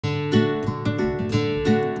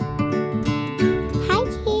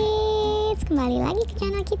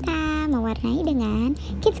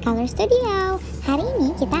Color Studio. Hari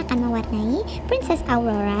ini kita akan mewarnai Princess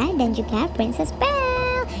Aurora dan juga Princess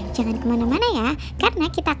Belle. Jangan kemana-mana ya, karena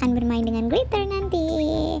kita akan bermain dengan glitter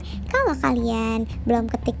nanti. Kalau kalian belum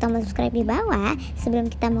ketik tombol subscribe di bawah, sebelum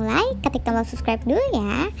kita mulai, ketik tombol subscribe dulu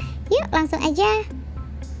ya. Yuk langsung aja.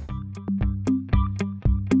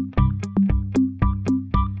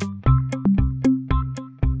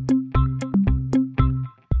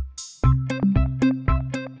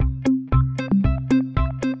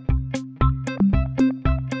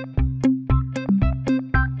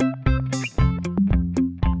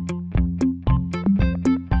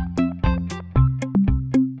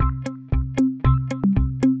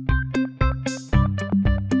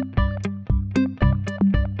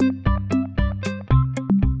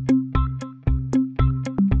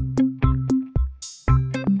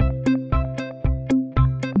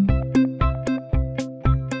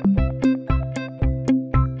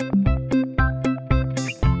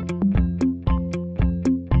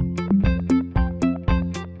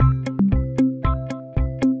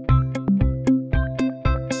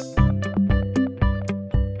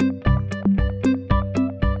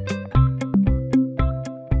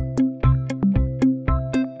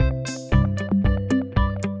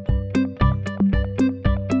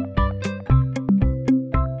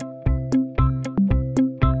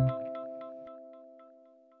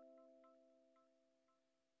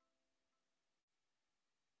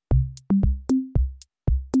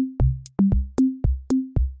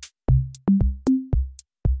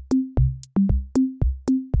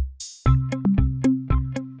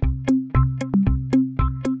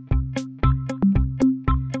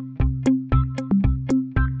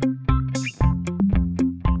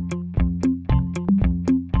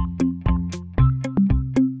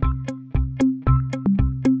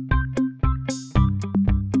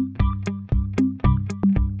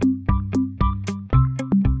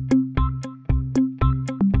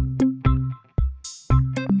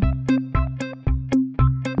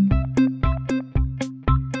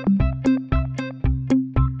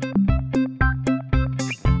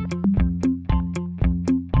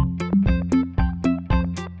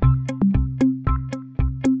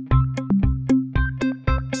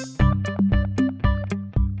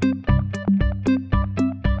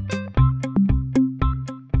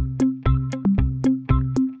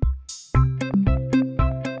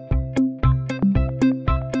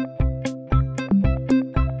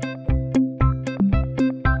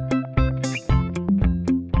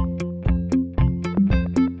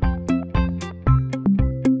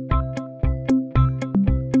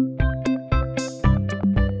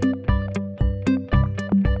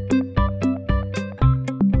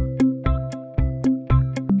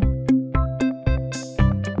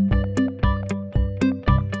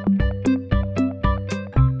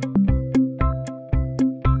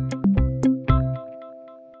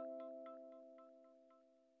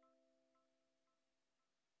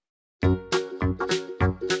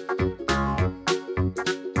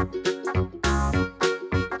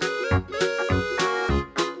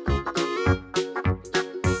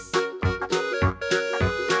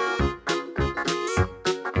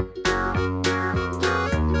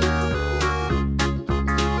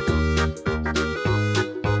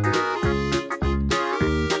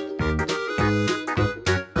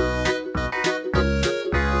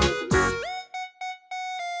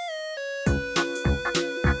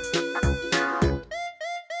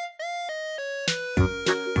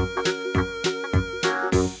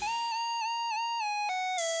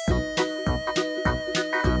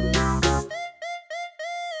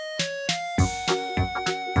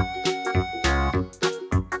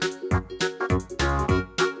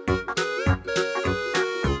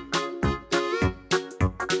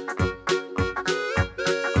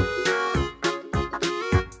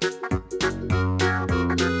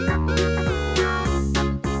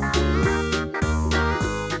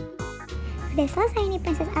 Udah selesai nih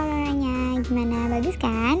Princess Auroranya. Gimana, bagus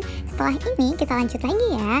kan? Setelah ini kita lanjut lagi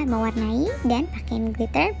ya, mewarnai dan pakein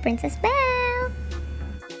glitter Princess Belle.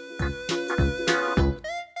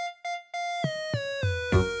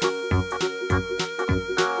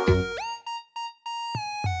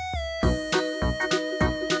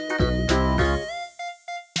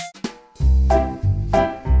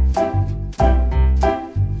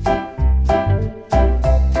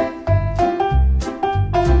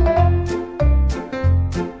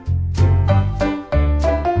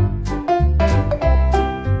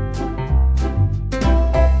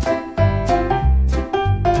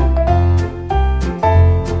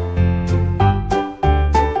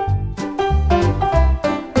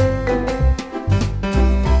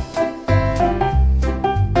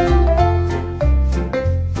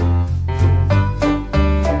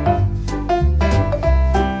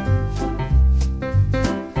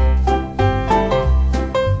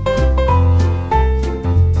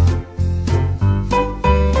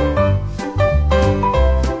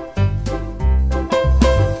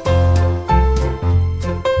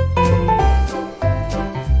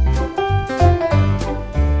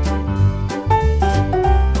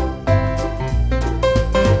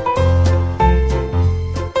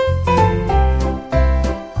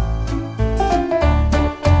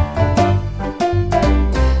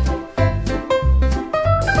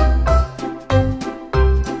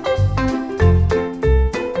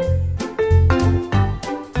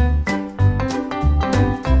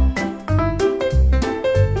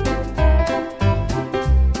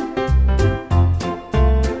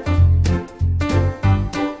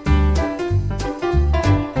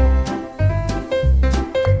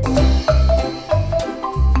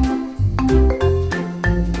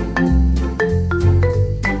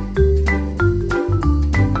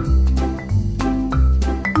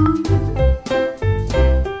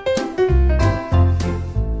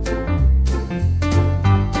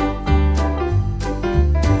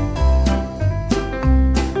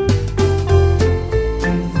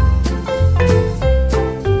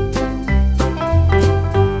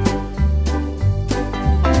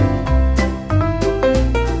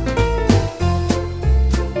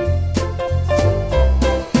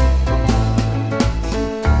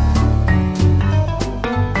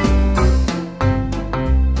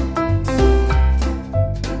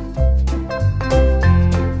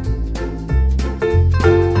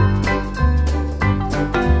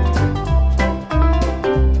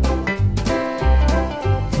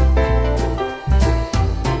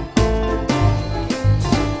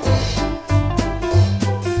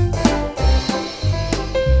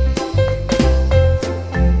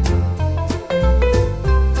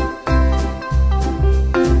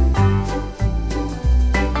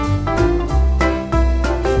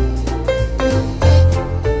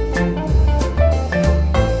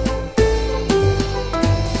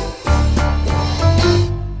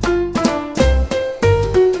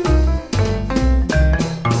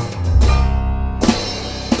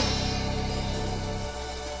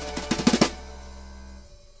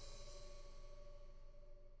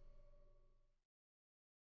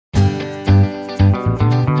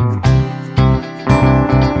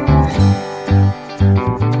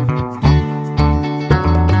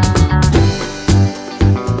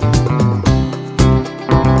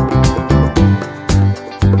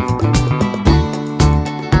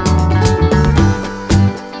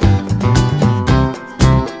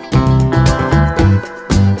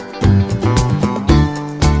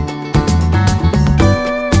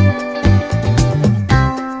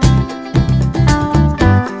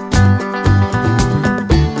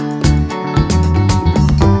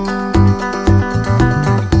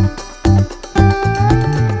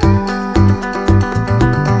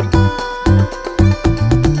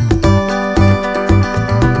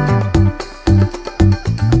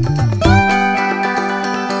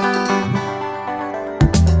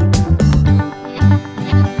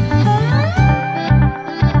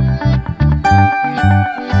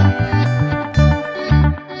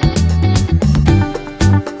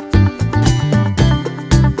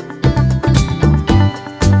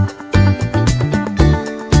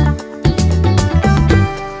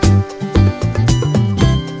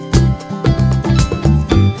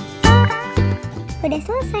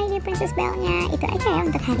 Princess Belle-nya. Itu aja ya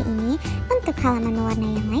untuk hari ini. Untuk halaman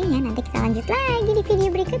mewarnai yang lainnya nanti kita lanjut lagi di video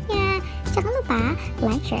berikutnya. Jangan lupa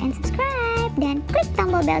like, share, and subscribe, dan klik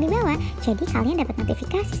tombol bell di bawah jadi kalian dapat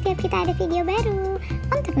notifikasi setiap kita ada video baru.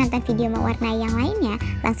 Untuk nonton video mewarnai yang lainnya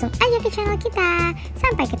langsung aja ke channel kita.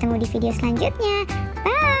 Sampai ketemu di video selanjutnya.